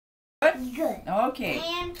Good? Good. Okay.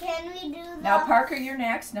 And can we do the... Now, Parker, you're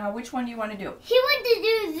next. Now, which one do you want to do? He wants to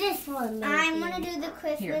do this one, maybe. I'm going to do the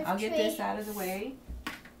Christmas tree. Here, I'll get this out of the way.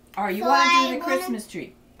 All right, you So want to I do the wanna- Christmas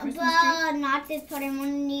tree. Christmas But not this part. I'm going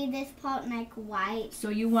to need this part like white. tree? So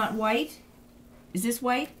you want white? Is this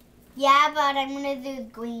white? Yeah, but I'm going to do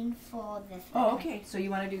green for this one. Oh, okay. So you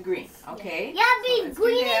want to do green. Okay. Yeah, So be let's do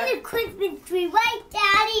green that. in the Christmas tree, right,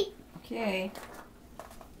 Daddy? Okay.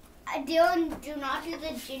 Do not do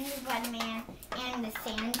the gingerbread man and the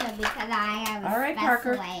Santa because I have a All right, special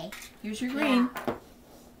Parker. way. Here's your green.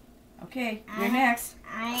 Okay, you're next.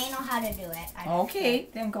 I know how to do it. Okay,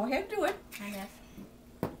 then go ahead and do it. I just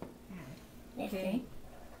Okay.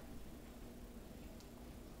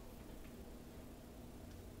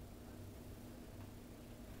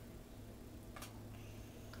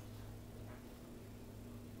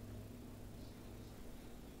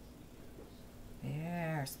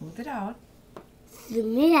 There, smooth it out.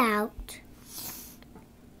 Zoom it out.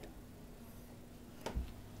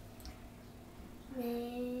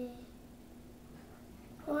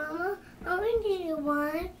 Grandma, I want to do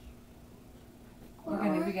one.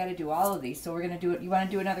 We got to do all of these. So we're gonna do it. You want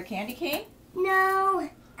to do another candy cane? No,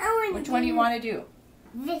 I want to Which one do you want to do?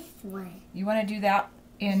 This one. You want to do that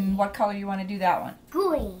in what color? You want to do that one?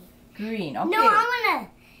 Green. Green. Okay. No, I want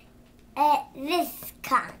to this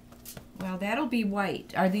kind. Well, that'll be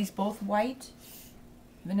white. Are these both white?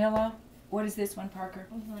 Vanilla. What is this one, Parker?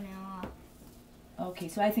 vanilla. Okay,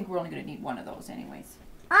 so I think we're only gonna need one of those, anyways.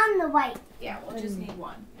 On the white. Yeah, we'll just need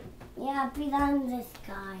one. Yeah, be on this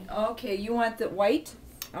guy. Okay, you want the white?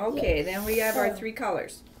 Okay, Yes. then we have our 3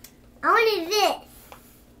 colors. I wanted this.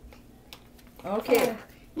 Okay,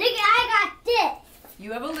 Look, I got this.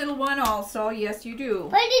 you have a little one also. Yes, you do.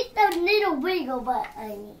 But it's the little wiggle butt I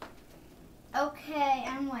need. Okay,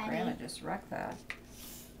 I'm ready. Grandma just wrecked that.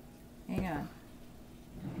 Hang on.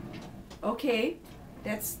 Okay,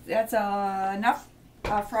 that's enough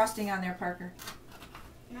frosting on there, Parker.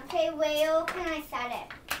 Okay, where can I set it?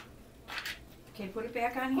 Okay, put it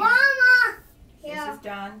back on here. Mama! This Yeah. is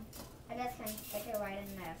done. I just can stick it right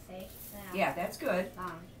in there, see? Yeah, that's good.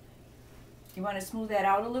 Done. You want to smooth that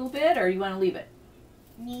out a little bit, or you want to leave it?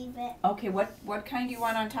 Leave it. Okay, what kind do you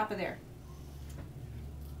want on top of there?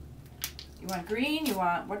 You want green? You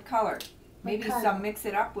want what color? Maybe color? some mix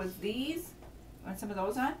it up with these. Want some of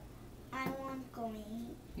those on? I want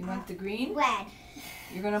green. You want the green? Red.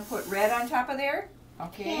 You're gonna put red on top of there?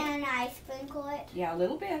 Okay. Can I sprinkle it? Yeah, a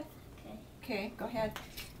little bit. Okay. Okay, go ahead.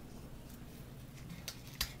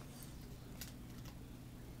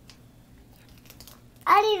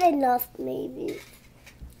 I need enough, maybe.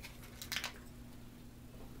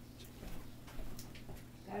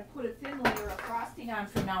 Gotta put a thin layer of frosting on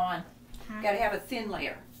from now on. Huh? Gotta have a thin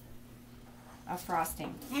layer of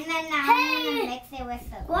frosting. And then now I'm going to mix it with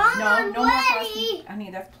the... Grandma, No, I'm no more frosting. ready. I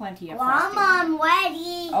mean, that's plenty of Grandma, frosting. I'm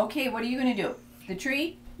ready. Okay, what are you gonna do? The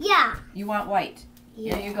tree? Yeah. You want white.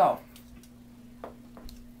 Here you go.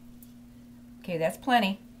 Okay, that's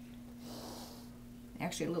plenty.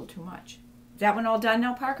 Actually, a little too much. Is that one all done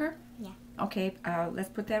now, Parker? Yeah. Okay, let's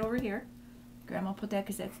put that over here. Grandma, put that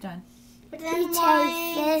because that's done. But You then taste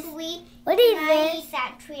once this. we... What is Can I this? eat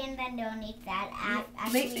that tree and then don't eat that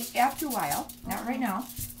Late, after a while, not right now.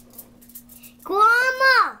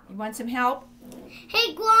 Grandma! You want some help?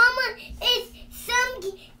 Hey, Grandma, is some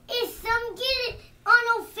getting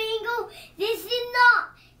on our finger? This is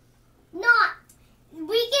not.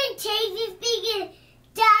 We can taste this because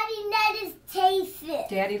Daddy let us taste it.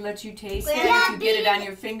 Daddy lets you taste it Yeah, if you get it on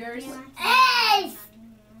your fingers? Yes.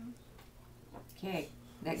 Okay.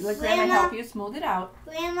 Let Grandma help you smooth it out.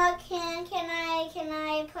 Grandma, can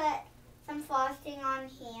I put some frosting on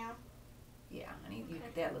here? Yeah, honey, you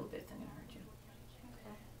did that a little bit, then it'll hurt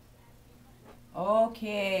you.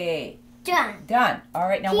 Okay. Done. Done. All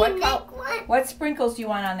right, now Can what you color? make one? What sprinkles do you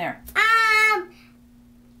want on there?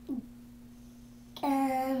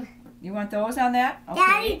 You want those on that?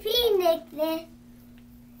 Daddy Okay. P nicked this.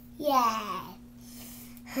 Yeah.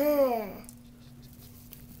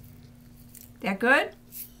 That good?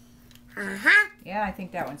 Uh-huh. Yeah, I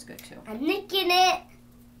think that one's good too. I'm nicking it.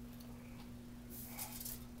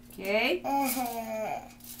 Okay. Uh-huh.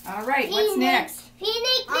 All right, what's next? He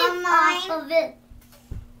nicked On this mine. off of it.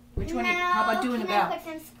 Which one? How about doing the Can I bell? put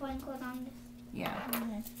some sprinkles on this? Yeah.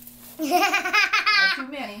 Not too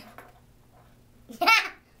many.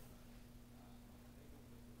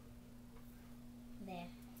 There.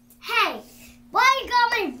 Hey, why you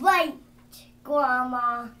got my right,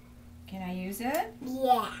 Grandma? Can I use it?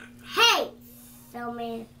 Yeah. Hey,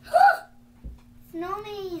 snowman.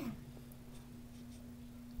 Snowman.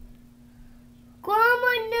 Grandma,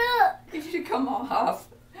 look. It should come off.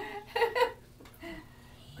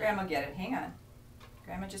 Grandma get it. Hang on.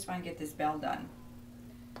 Grandma just want to get this bell done.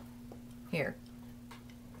 Here.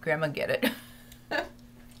 Grandma get it.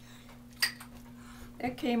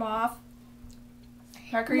 It came off.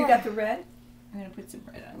 Parker, you got the red? I'm going to put some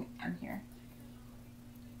red on here.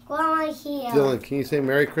 Grandma here. Dylan, can you say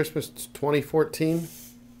Merry Christmas 2014?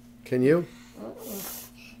 Can you?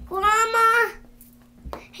 Grandma.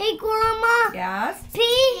 Hey, Grandma. Yes?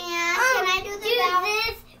 Please. Yeah, can I do the bell?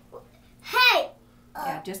 this? Hey.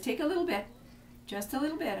 Yeah, just take a little bit. Just a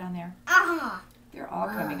little bit on there. Ah. They're all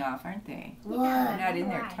coming off, aren't they? What? They're not in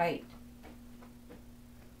there tight.